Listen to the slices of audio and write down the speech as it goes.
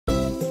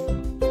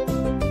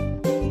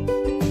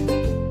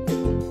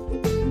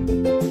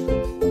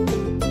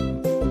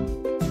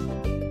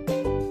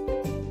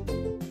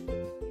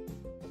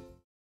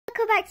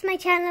back to my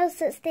channel.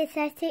 So it's day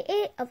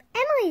 38 of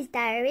Emily's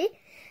Diary,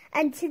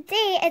 and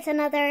today it's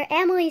another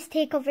Emily's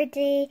Takeover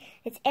Day.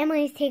 It's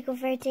Emily's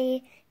Takeover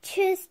Day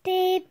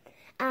Tuesday,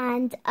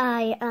 and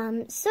I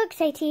am so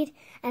excited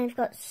and I've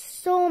got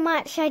so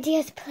much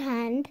ideas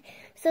planned.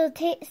 So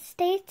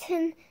stay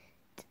tuned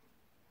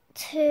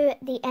to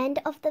the end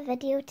of the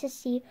video to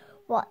see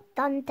what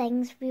fun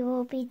things we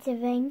will be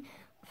doing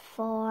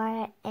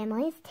for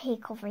Emily's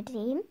Takeover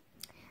Day.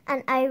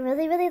 And I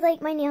really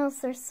like my nails.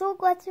 They're so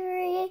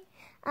glittery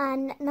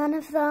and none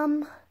of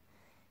them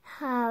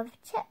have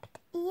chipped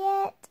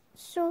yet.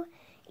 So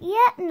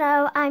yeah,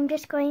 now I'm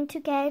just going to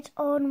get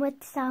on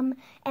with some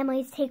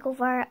Emily's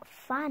Takeover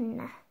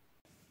fun.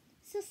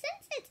 So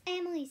since it's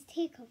Emily's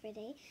Takeover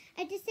Day,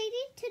 I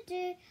decided to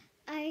do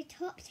our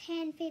top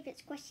 10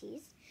 favourite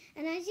squishies.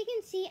 And as you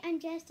can see, I'm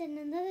dressed in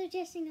another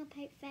dressing up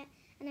outfit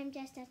and I'm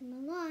dressed as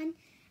Milan.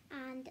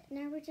 And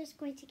now we're just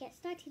going to get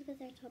started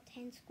with our top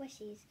 10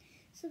 squishies.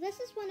 So this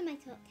is one of my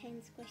top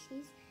 10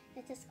 squishies.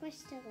 It's a Squish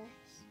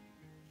Delish.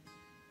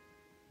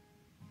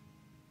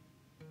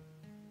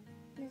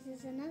 This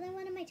is another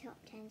one of my top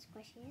 10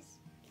 squishies.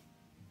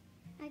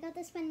 I got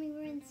this when we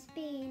were in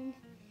Spain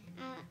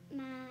at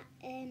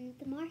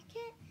the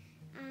market,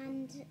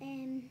 and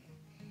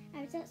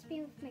I was at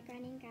Spain with my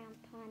granny and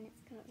grandpa, and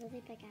it's got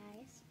really big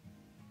eyes.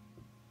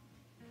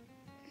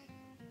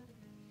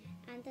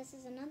 And this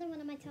is another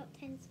one of my top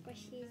 10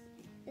 squishies.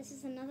 This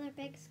is another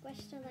big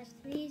Squish Delish.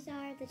 These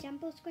are the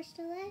Jumbo Squish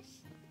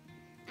Delish,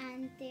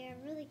 and they're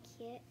really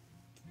cute.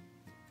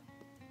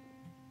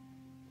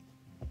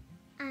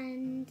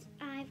 And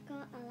I've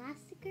got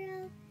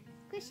Elastigirl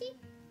Squishy.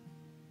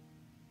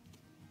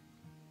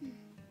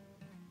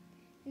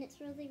 And it's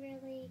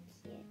really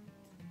cute.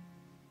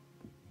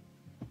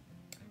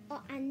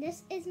 Oh, and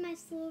this is my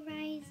Slow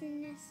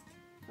Rising.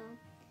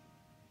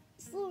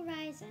 Slow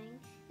Rising.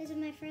 This is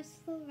my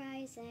first Slow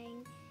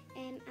Rising.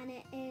 And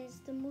it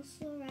is the most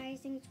slow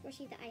rising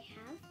squishy that I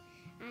have.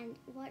 And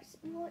watch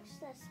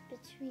this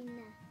between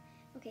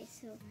the... Okay,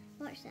 so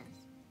watch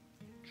this.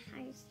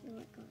 How slow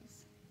it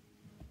goes.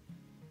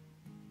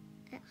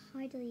 It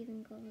hardly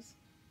even goes.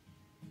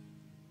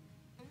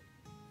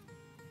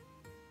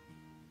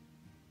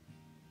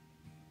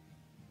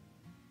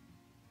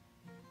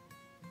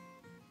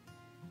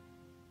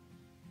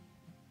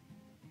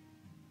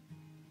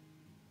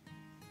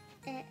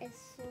 It is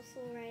so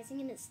slow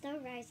rising, and it's still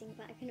rising,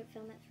 but I couldn't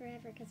film it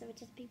forever because it would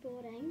just be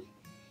boring.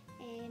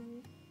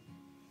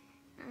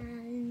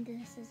 And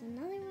this is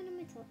another one of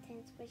my top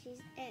 10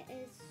 squishies. It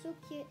is so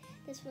cute.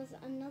 This was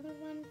another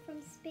one from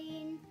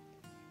Spain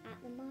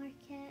at the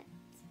market,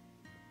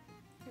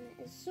 and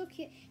it is so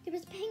cute. There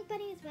was a pink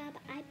bunny as well,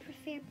 but I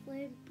prefer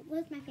blue. Blue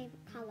is my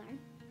favourite colour.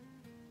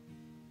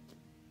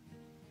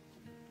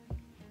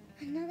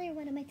 Another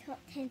one of my top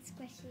 10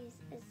 squishies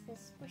is the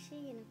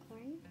Squishy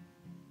Unicorn.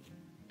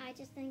 I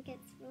just think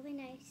it's really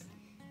nice,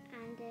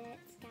 and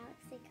it's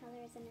galaxy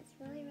colours, and it's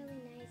really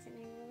nice, and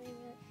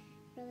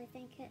I really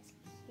think it's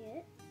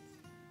cute.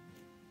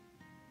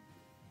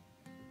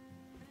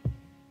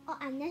 Oh,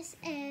 and this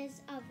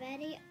is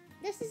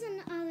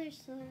another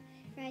slow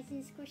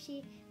rising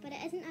squishy, but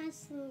it isn't as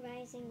slow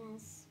rising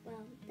as,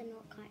 well, the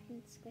Not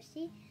Carton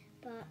squishy,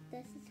 but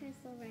this is how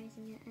slow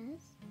rising it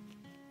is.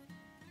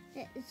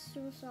 It is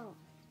so soft.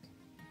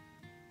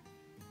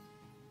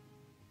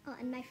 Oh,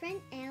 and my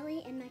friend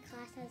Ellie in my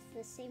class has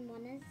the same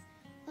one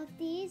of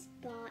these,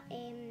 but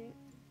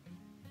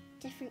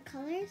different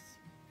colours.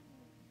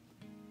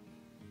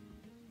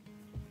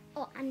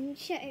 Oh, and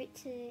shout out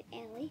to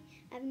Ellie.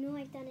 I know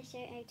I've done a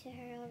shout out to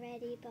her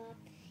already, but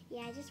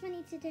yeah, I just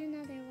wanted to do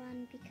another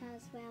one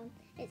because, well,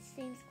 it's the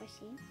same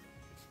squishy.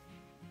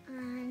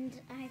 And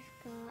I've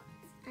got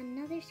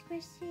another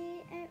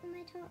squishy out in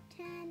my top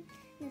 10.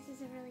 This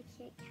is a really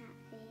cute cat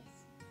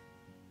face.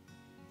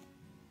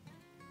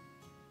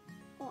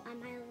 Oh,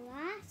 and my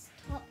last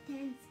top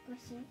 10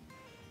 squishy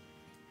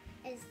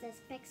is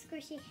this big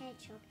squishy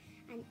hedgehog,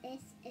 and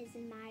this is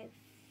my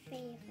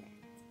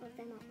favourite of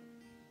them all.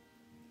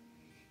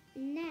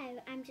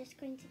 Now I'm just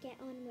going to get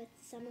on with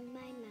some of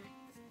my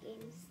maths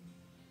games.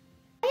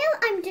 While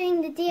I'm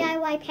doing the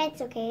DIY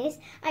pencil case,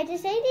 I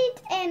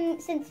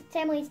decided, since it's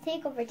Emily's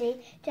Takeover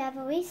Day, to have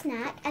a wee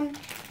snack. And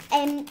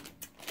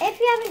if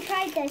you haven't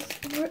tried this,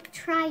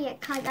 try it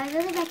because I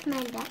really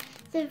recommend it.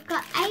 So we've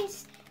got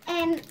ice.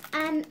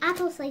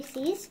 Apple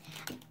slices,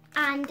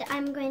 and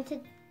I'm going to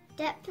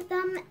dip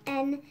them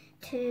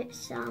into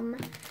some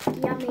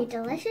yummy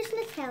delicious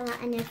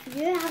Nutella, and if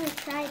you haven't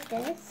tried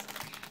this,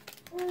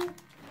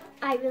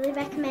 I really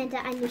recommend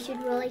it, and you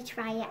should really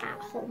try it at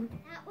home.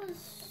 That was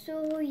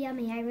so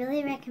yummy. I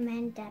really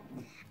recommend it,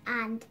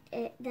 and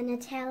the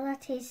Nutella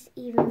tastes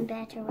even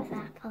better with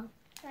apple.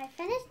 So I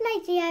finished my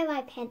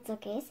DIY pencil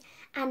case,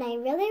 and I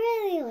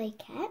really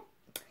like it,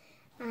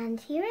 and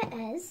here it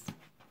is.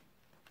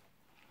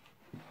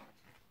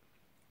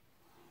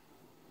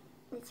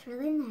 It's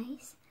really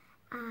nice,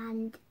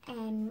 and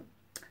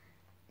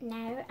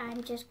now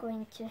I'm just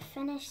going to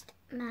finish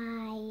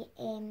my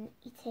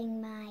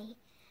eating my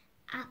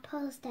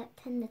apples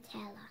dipped in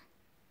Nutella.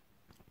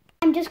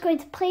 I'm just going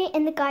to play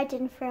in the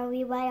garden for a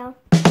wee while.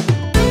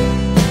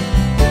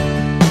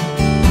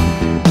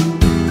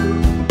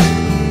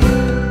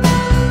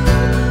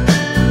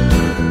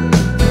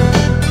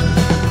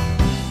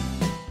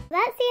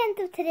 That's the end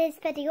of today's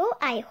video.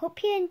 I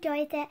hope you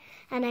enjoyed it,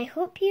 and I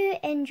hope you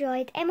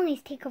enjoyed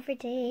Emily's Takeover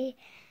Day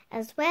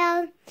as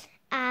well.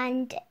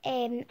 And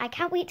I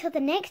can't wait till the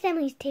next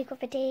Emily's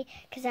Takeover Day,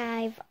 because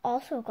I've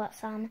also got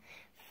some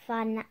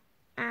fun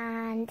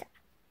and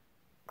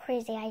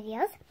crazy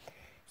ideas.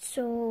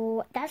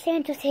 So that's the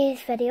end of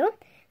today's video.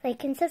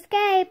 Like and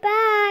subscribe.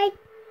 Bye!